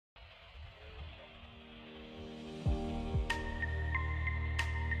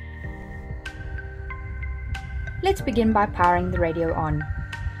Let's begin by powering the radio on.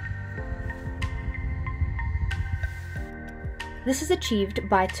 This is achieved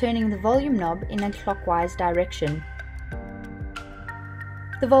by turning the volume knob in a clockwise direction.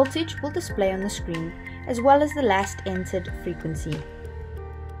 The voltage will display on the screen, as well as the last entered frequency.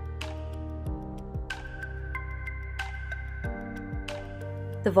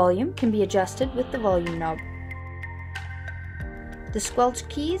 The volume can be adjusted with the volume knob. The squelch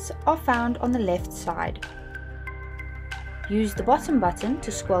keys are found on the left side. Use the bottom button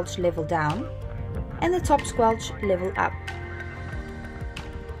to squelch level down and the top squelch level up.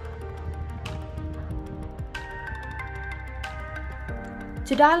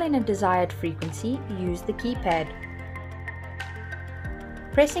 To dial in a desired frequency, use the keypad.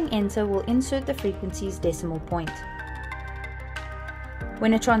 Pressing enter will insert the frequency's decimal point.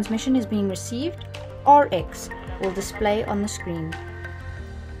 When a transmission is being received, RX will display on the screen.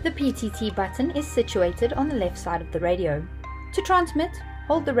 The PTT button is situated on the left side of the radio. To transmit,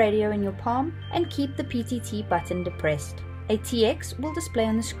 hold the radio in your palm and keep the PTT button depressed. A TX will display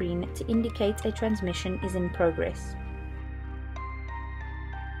on the screen to indicate a transmission is in progress.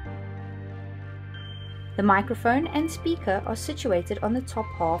 The microphone and speaker are situated on the top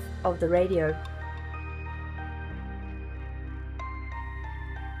half of the radio.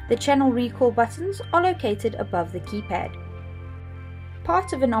 The channel recall buttons are located above the keypad.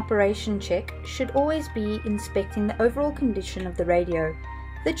 Part of an operation check should always be inspecting the overall condition of the radio,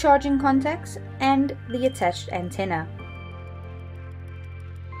 the charging contacts, and the attached antenna.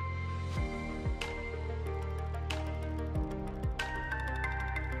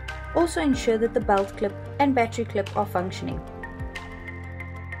 Also ensure that the belt clip and battery clip are functioning.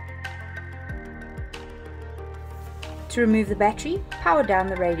 To remove the battery, power down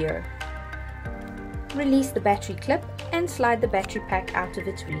the radio. Release the battery clip and slide the battery pack out of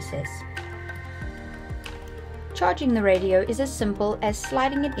its recess. Charging the radio is as simple as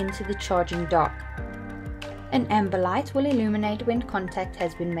sliding it into the charging dock. An amber light will illuminate when contact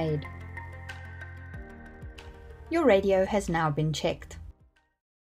has been made. Your radio has now been checked.